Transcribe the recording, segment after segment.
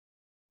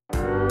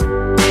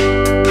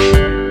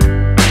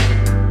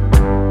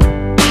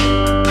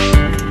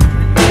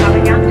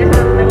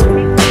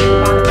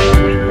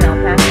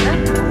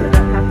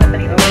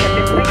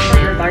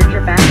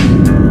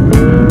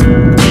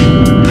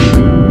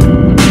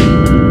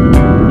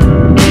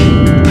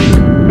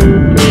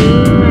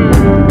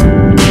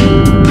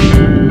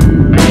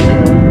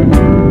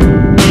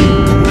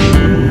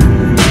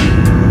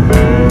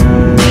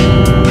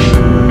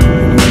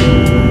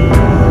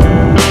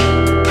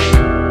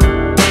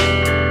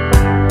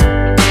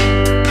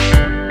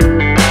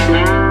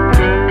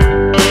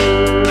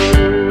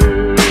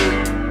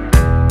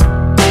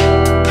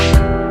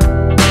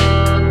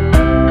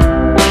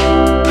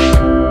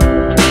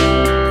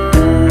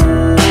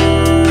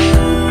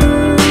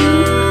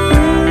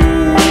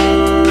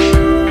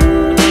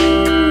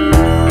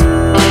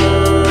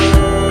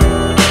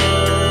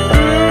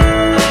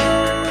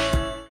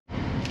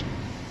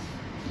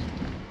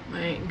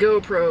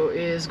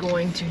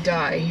going to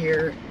die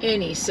here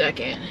any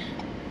second.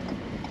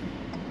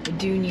 I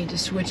do need to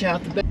switch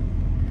out the battery.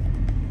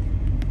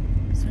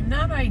 So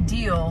not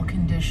ideal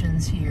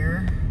conditions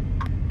here.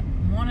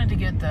 I wanted to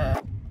get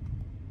the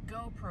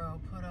GoPro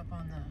put up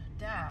on the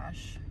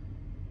dash.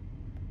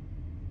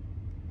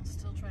 I'll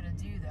still try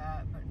to do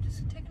that, but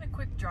just taking a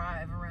quick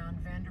drive around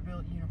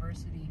Vanderbilt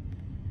University.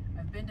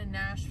 I've been to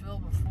Nashville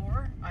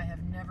before. I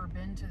have never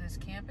been to this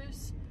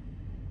campus.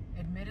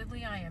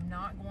 Admittedly, I am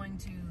not going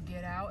to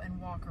get out and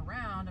walk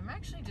around. I'm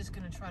actually just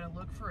going to try to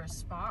look for a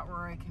spot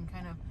where I can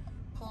kind of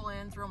pull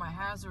in, throw my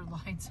hazard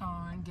lights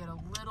on, get a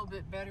little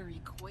bit better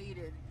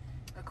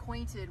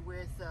acquainted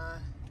with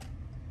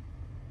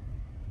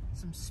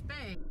some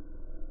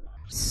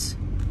space.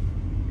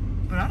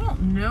 But I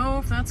don't know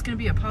if that's going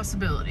to be a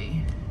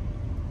possibility.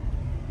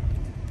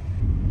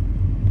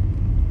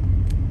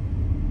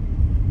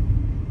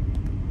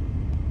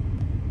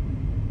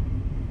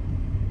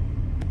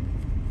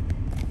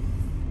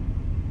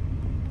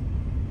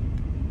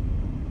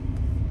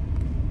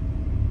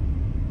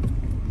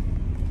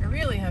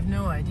 I have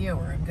no idea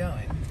where I'm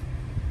going.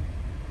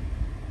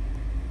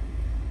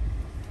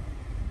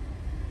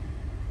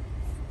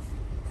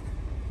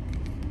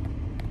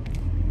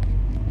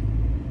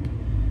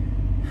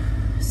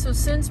 So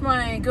since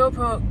my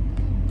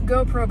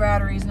GoPro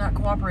battery is not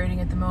cooperating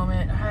at the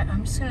moment,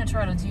 I'm just gonna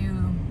try to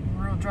do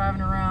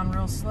driving around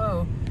real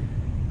slow.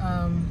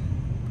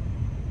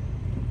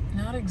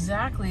 Not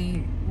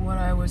exactly what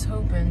I was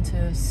hoping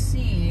to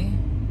see,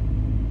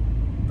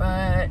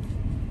 but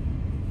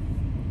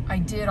I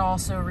did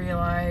also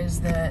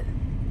realize that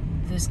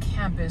this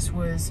campus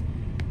was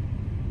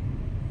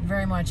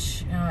very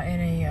much in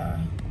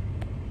a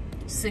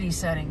city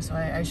setting, so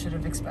I should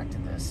have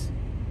expected this.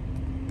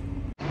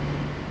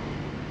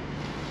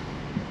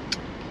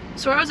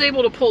 So I was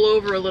able to pull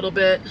over a little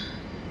bit,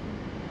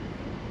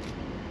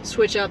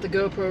 switch out the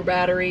GoPro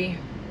battery,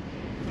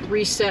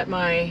 reset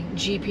my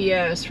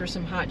GPS for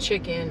some hot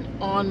chicken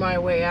on my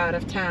way out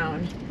of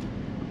town.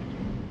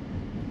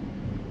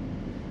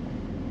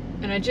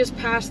 And I just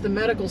passed the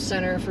medical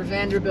center for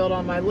Vanderbilt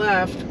on my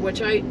left,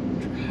 which I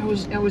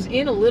was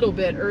in a little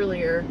bit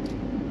earlier.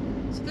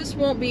 So this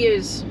won't be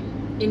as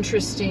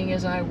interesting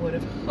as I would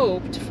have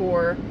hoped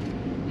for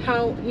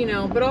how,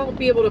 but I'll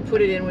be able to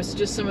put it in with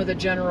just some of the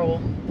general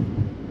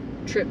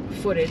trip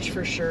footage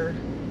for sure.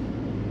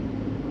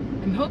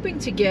 I'm hoping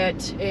to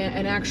get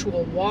an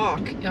actual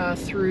walk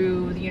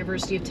through the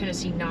University of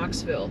Tennessee,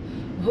 Knoxville.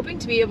 I'm hoping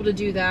to be able to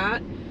do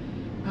that.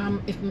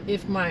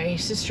 If my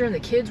sister and the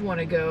kids want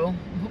to go,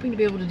 I'm hoping to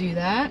be able to do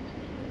that.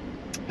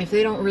 If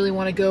they don't really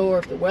want to go, or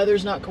if the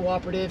weather's not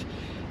cooperative,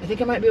 I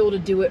think I might be able to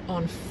do it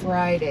on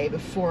Friday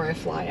before I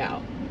fly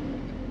out.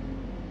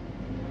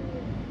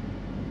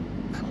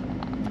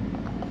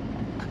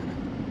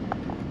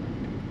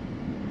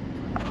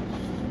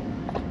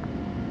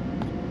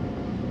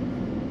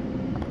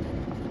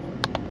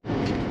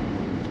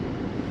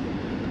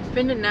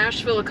 Been to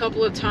Nashville a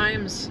couple of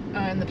times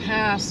in the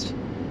past.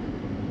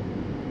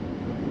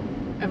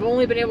 I've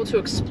only been able to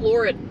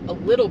explore it a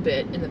little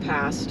bit in the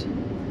past,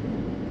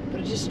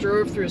 but I just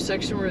drove through a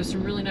section where there's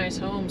some really nice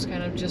homes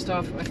kind of just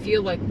off, I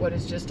feel like what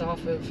is just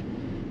off of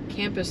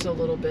campus a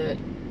little bit.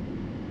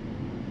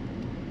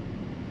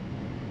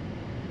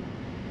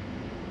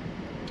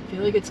 I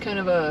feel like it's kind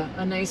of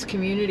a nice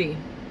community.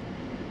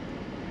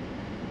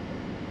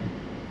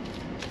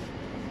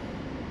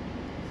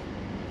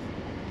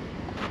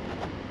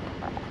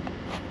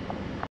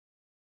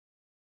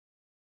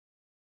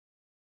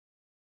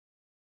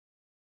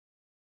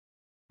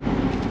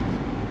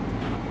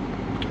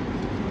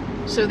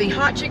 So the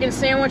hot chicken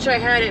sandwich I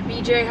had at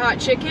BJ Hot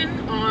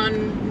Chicken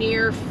on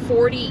near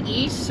 40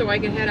 East, so I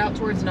could head out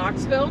towards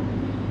Knoxville,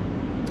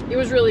 it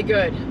was really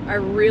good. I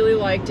really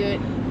liked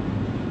it.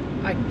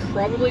 I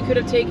probably could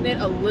have taken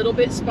it a little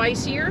bit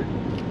spicier,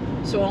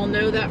 so I'll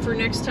know that for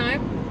next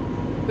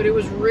time. But it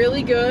was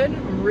really good.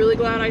 I'm really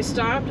glad I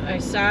stopped. I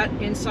sat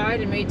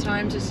inside and made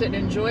time to sit and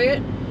enjoy it.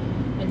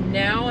 And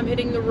now I'm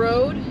hitting the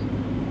road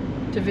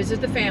to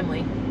visit the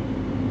family.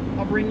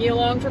 I'll bring you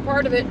along for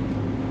part of it.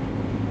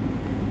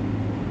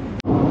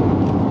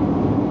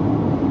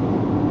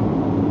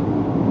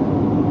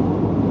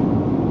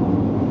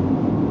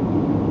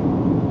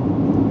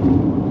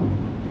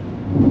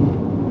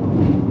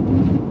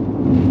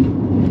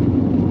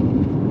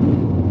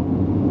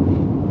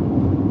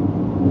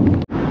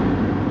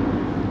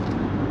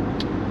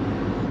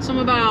 So I'm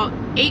about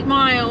 8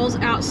 miles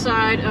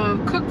outside of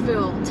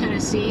Cookeville,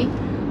 Tennessee.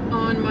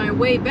 On my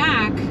way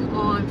back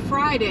on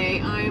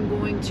Friday, I am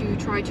going to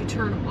try to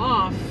turn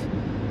off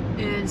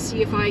and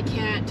see if I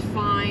can't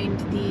find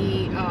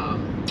the,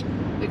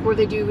 like where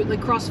they do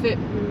like CrossFit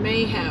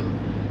Mayhem.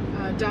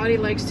 Dottie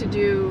likes to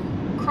do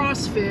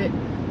CrossFit.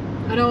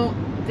 I don't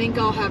think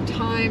I'll have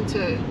time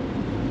to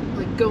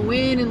like go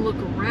in and look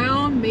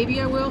around.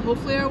 Maybe I will,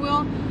 hopefully I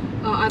will.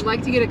 I'd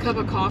like to get a cup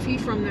of coffee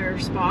from their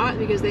spot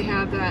because they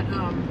have that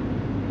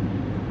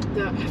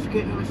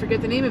I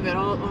forget the name of it.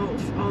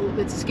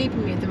 It's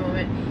escaping me at the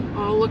moment.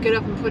 I'll look it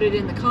up and put it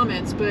in the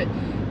comments. But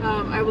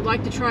I would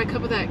like to try a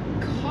cup of that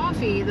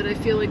coffee that I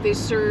feel like they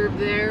serve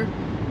there.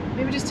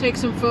 Maybe just take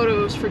some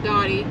photos for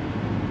Dottie.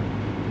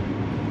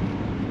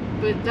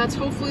 But that's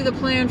hopefully the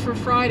plan for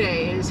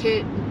Friday, is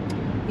hit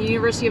the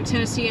University of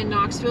Tennessee in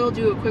Knoxville,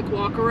 do a quick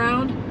walk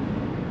around,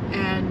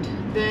 and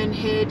then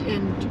hit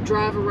and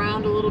drive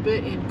around a little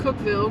bit in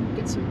Cookeville,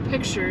 get some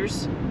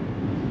pictures,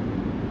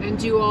 and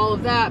do all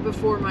of that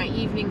before my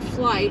evening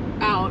flight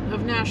out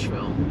of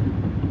Nashville.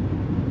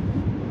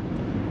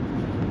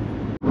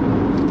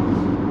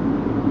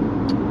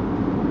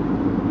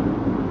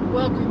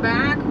 Welcome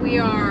back. We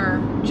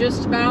are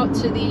just about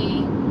to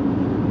the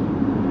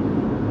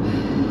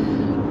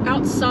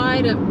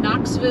outside of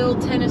Knoxville,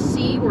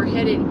 Tennessee. We're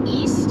headed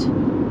east.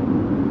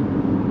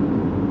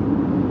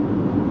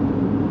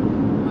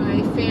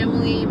 My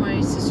family,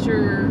 my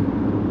sister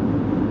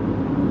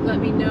let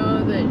me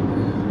know that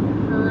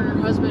her and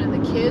her husband and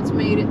the kids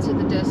made it to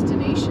the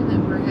destination that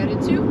we're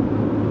headed to.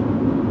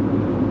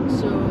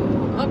 So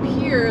up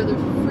here, the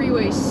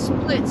freeway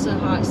splits a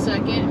hot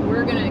second.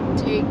 We're gonna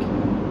take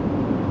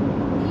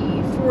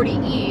the 40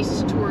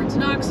 east towards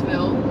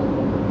Knoxville,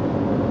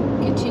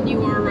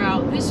 continue our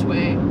route this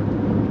way,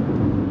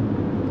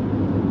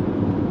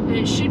 and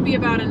it should be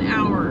about an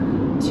hour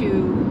to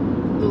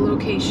the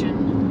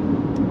location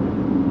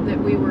that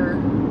we were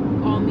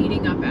all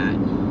meeting up at.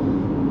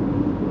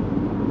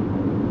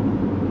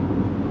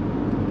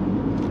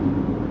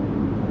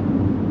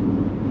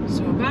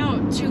 So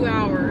about 2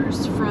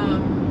 hours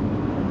from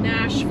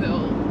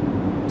Nashville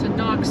to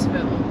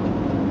Knoxville.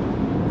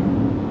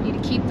 Need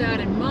to keep that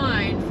in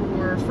mind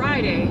for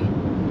Friday.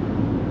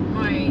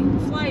 My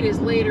flight is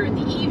later in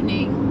the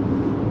evening,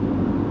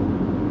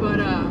 but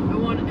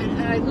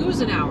I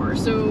lose an hour.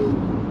 So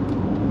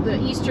the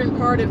eastern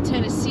part of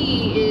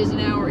Tennessee is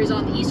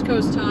on the East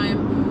Coast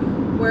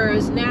time,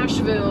 whereas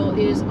Nashville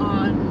is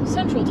on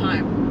Central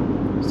time.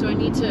 So I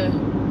need to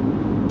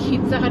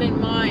keep that in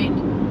mind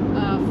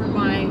for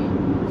my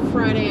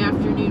Friday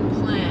afternoon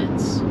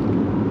plans.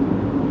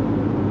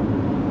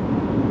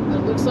 But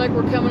it looks like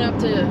we're coming up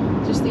to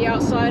just the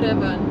outside of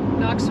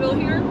Knoxville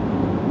here.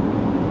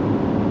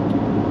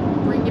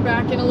 Bring you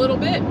back in a little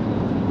bit.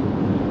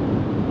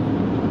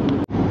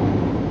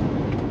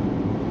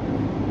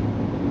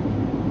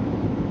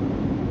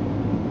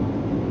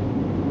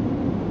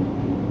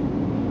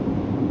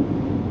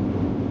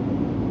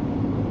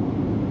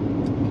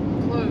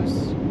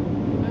 Close.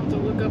 I have to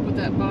look up what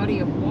that body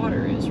of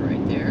water is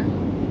right there.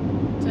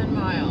 10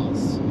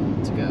 miles.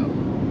 Let's go.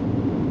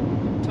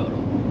 Total.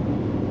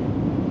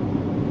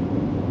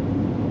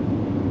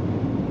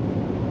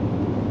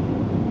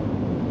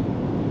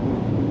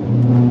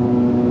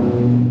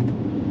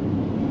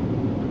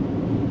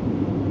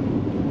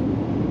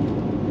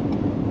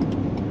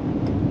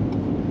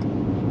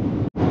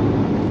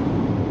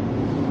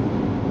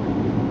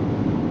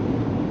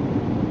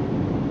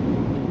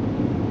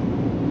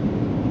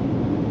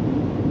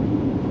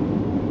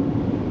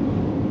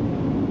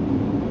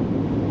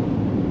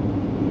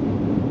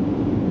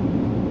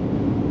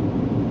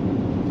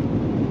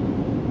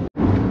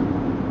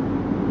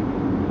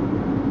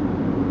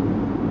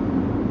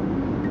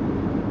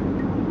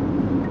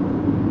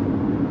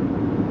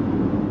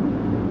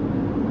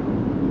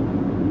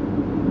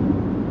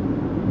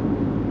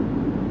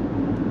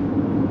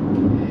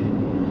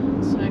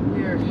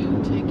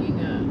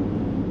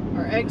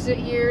 Exit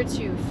here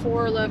to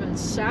 411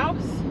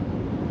 South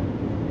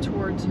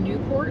towards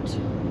Newport.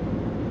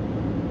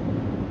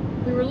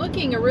 We were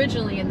looking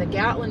originally in the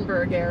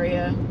Gatlinburg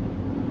area.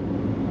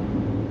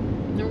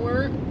 There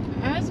weren't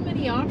as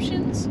many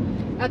options.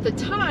 At the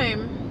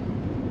time,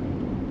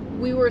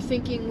 we were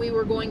thinking we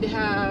were going to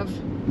have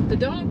the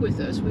dog with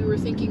us. We were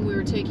thinking we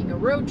were taking a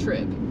road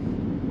trip.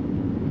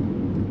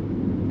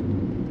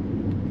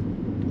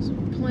 So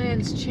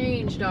plans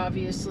changed,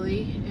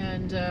 obviously,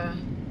 and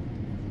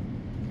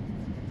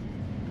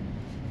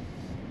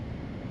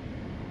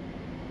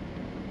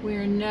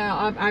we're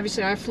now,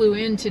 obviously I flew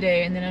in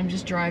today, and then I'm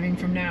just driving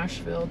from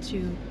Nashville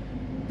to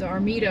our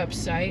meetup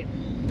site.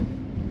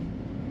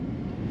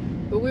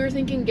 But we were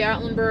thinking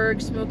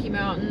Gatlinburg, Smoky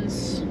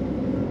Mountains,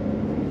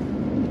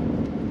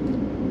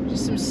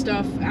 just some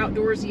stuff,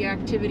 outdoorsy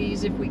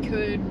activities if we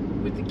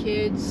could with the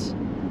kids,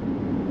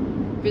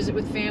 visit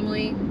with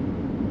family.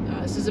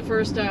 This is the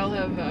first I'll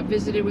have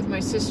visited with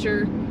my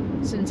sister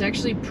since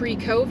actually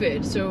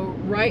pre-COVID, so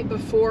right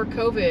before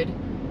COVID.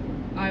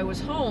 I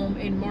was home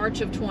in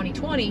March of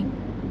 2020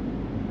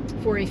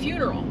 for a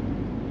funeral,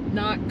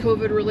 not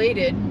COVID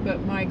related,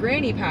 but my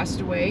granny passed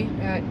away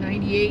at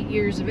 98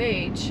 years of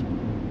age.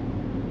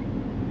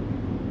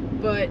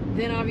 But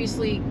then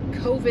obviously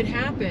COVID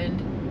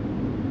happened,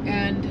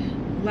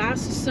 and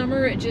last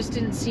summer it just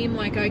didn't seem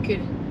like I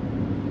could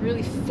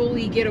really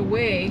fully get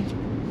away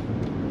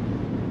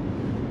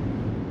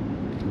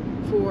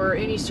for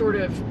any sort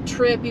of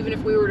trip, even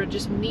if we were to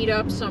just meet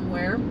up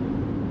somewhere.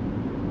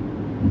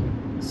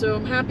 So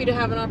I'm happy to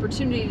have an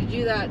opportunity to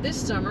do that this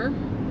summer.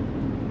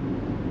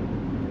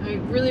 I I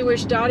really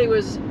wish Dottie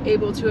was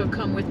able to have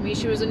come with me.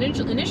 She was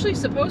initially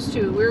supposed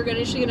to. We were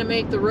initially going to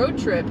make the road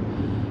trip,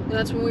 and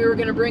that's when we were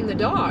going to bring the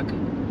dog.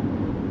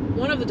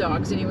 One of the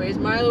dogs, anyways.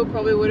 Milo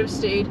probably would have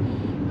stayed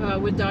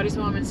with Dottie's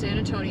mom in San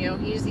Antonio.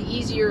 He's the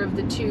easier of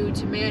the two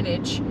to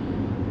manage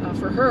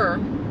for her.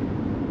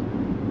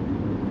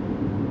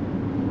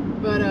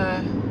 But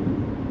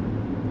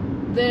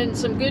then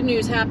some good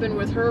news happened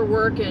with her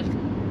work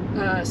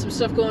and some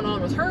stuff going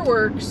on with her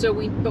work.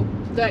 But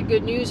that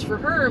good news for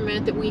her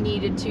meant that we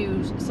needed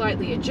to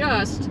slightly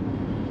adjust.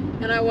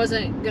 And I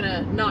wasn't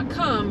gonna not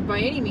come by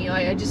any means.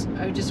 I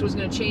just was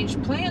gonna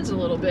change plans a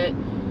little bit.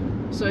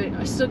 So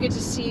I still get to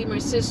see my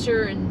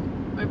sister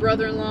and my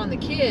brother-in-law and the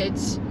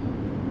kids.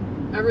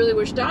 I really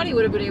wish Dottie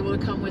would have been able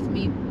to come with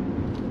me,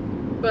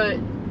 but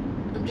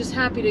I'm just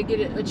happy to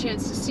get a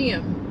chance to see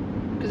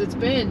him, because it's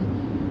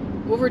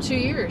been over 2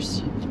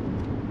 years.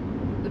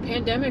 The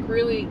pandemic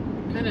really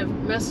kind of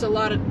messed a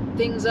lot of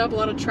things up, a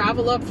lot of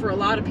travel up for a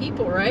lot of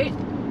people, right?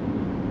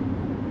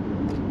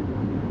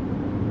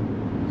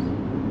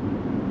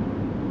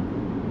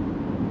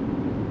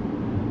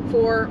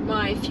 For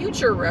my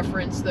future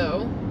reference,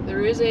 though,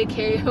 there is a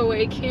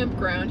KOA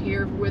campground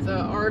here with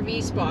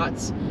RV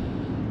spots.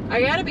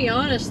 I gotta be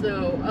honest,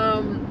 though,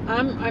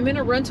 I'm in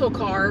a rental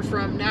car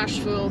from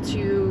Nashville to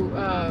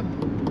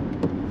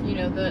you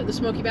know, the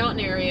Smoky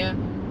Mountain area.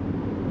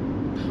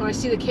 I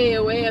see the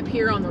KOA up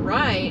here on the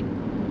right,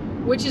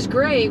 which is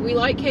great. We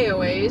like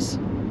KOAs,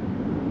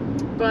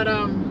 but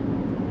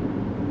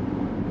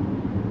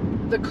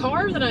the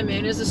car that I'm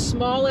in is a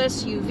small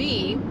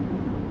SUV.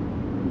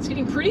 It's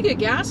getting pretty good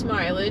gas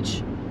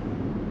mileage,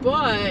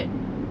 but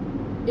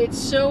it's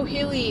so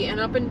hilly and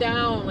up and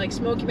down, like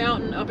Smoky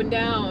Mountain up and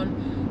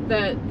down,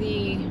 that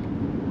the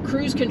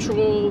cruise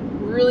control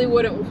really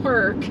wouldn't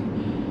work.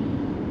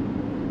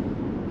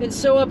 And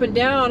so up and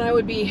down, I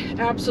would be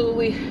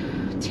absolutely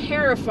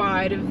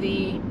terrified of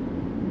the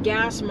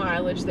gas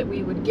mileage that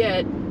we would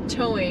get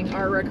towing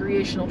our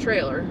recreational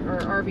trailer,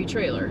 our RV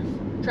trailer,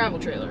 travel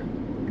trailer.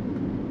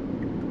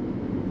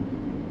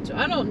 So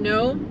I don't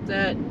know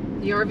that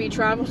the RV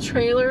travel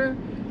trailer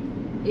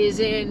is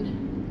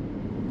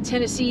in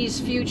Tennessee's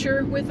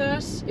future with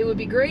us. It would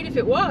be great if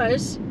it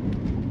was,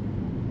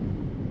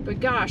 but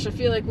gosh, I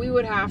feel like we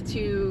would have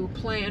to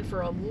plan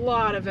for a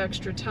lot of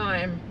extra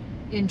time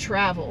in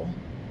travel,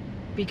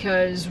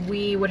 because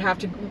we would have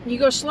to, you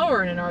go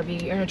slower in an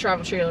RV, in a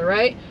travel trailer,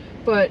 right?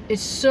 But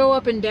it's so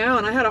up and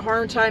down. I had a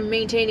hard time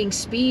maintaining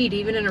speed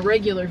even in a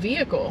regular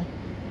vehicle.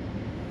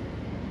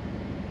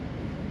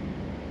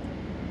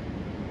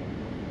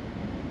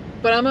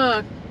 But I'm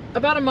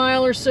about a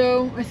mile or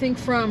so, I think,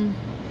 from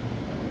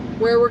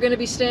where we're going to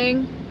be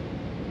staying.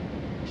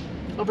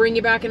 I'll bring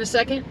you back in a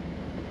second.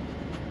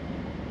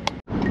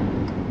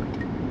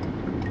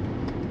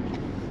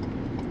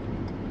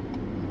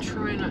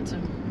 Try not to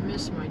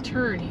miss my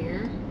turn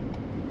here.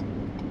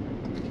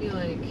 I feel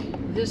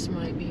like this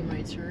might be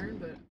my turn.